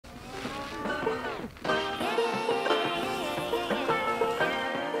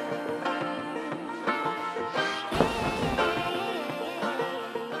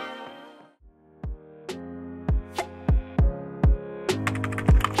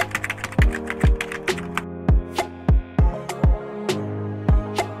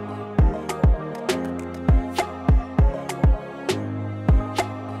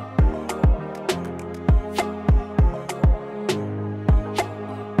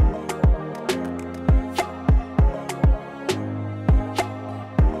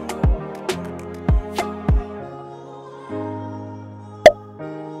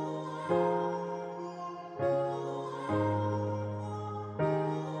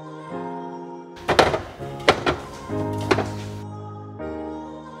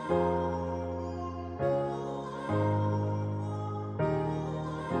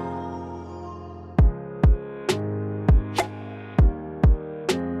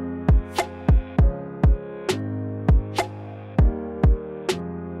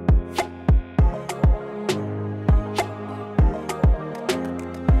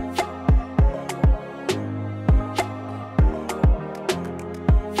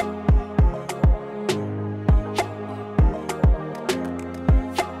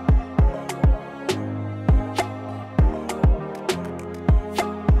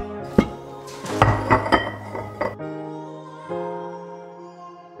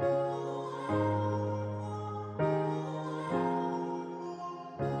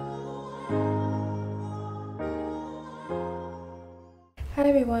Hi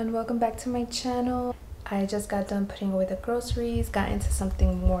everyone, welcome back to my channel. I just got done putting away the groceries, got into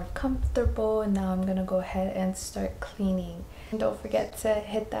something more comfortable, and now I'm gonna go ahead and start cleaning. And don't forget to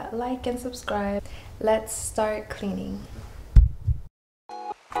hit that like and subscribe. Let's start cleaning.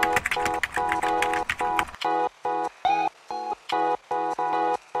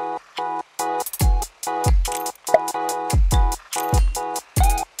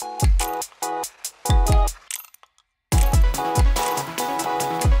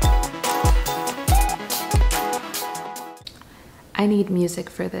 I need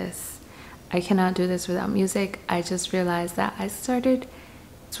music for this. I cannot do this without music. I just realized that I started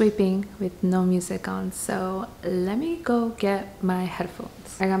sweeping with no music on, so let me go get my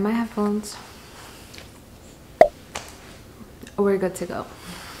headphones. I got my headphones. We're good to go.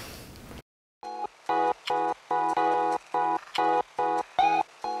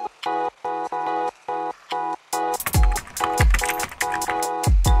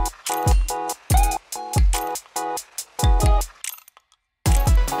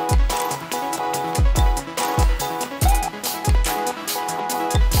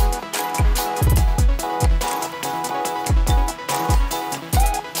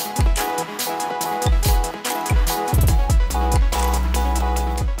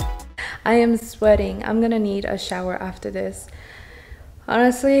 I am sweating. I'm gonna need a shower after this.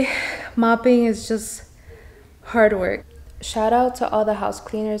 Honestly, mopping is just hard work. Shout out to all the house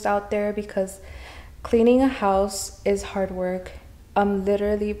cleaners out there, because cleaning a house is hard work. I'm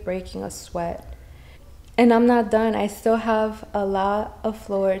literally breaking a sweat. And I'm not done. I still have a lot of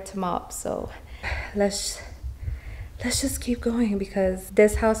floor to mop, so let's just keep going, because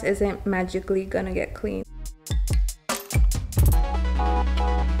this house isn't magically gonna get clean.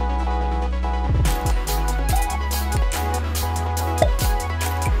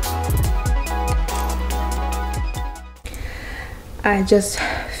 I just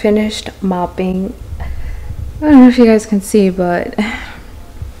finished mopping. I don't know if you guys can see, but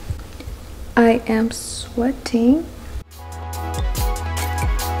I am sweating.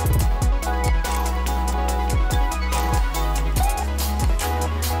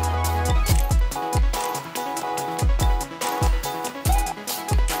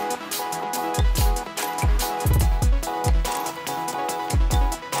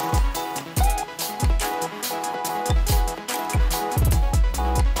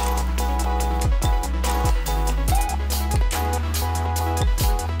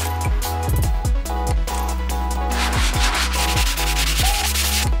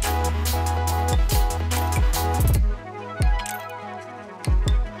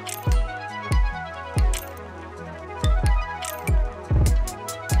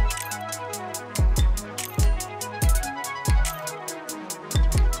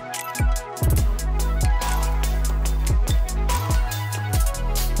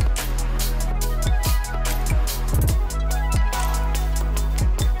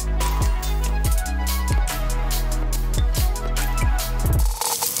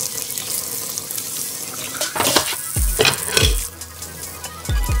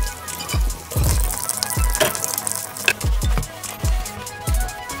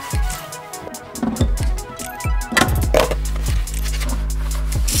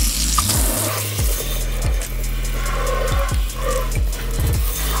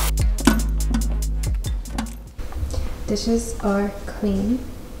 dishes are clean.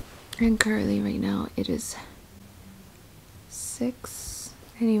 And currently right now it is 6.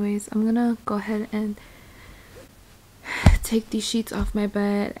 Anyways, I'm gonna go ahead and take these sheets off my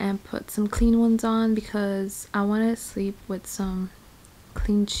bed and put some clean ones on because I want to sleep with some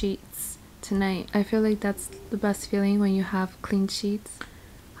clean sheets tonight. I feel like that's the best feeling when you have clean sheets.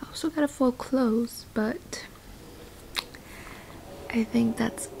 I also gotta fold clothes, but I think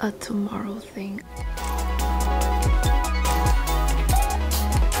that's a tomorrow thing.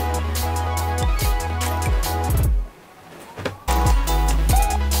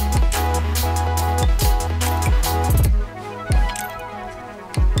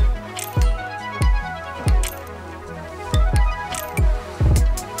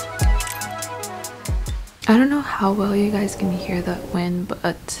 I don't know how well you guys can hear that wind,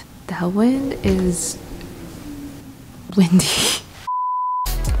 but the wind is windy.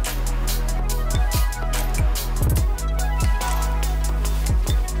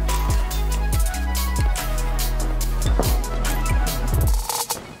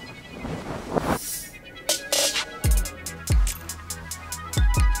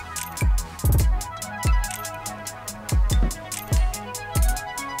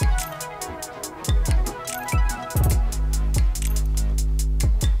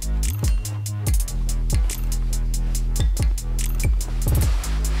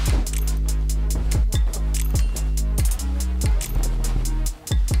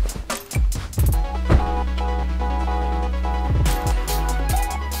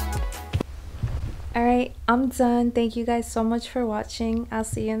 Alright, I'm done. Thank you guys so much for watching. I'll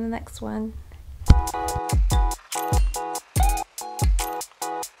see you in the next one.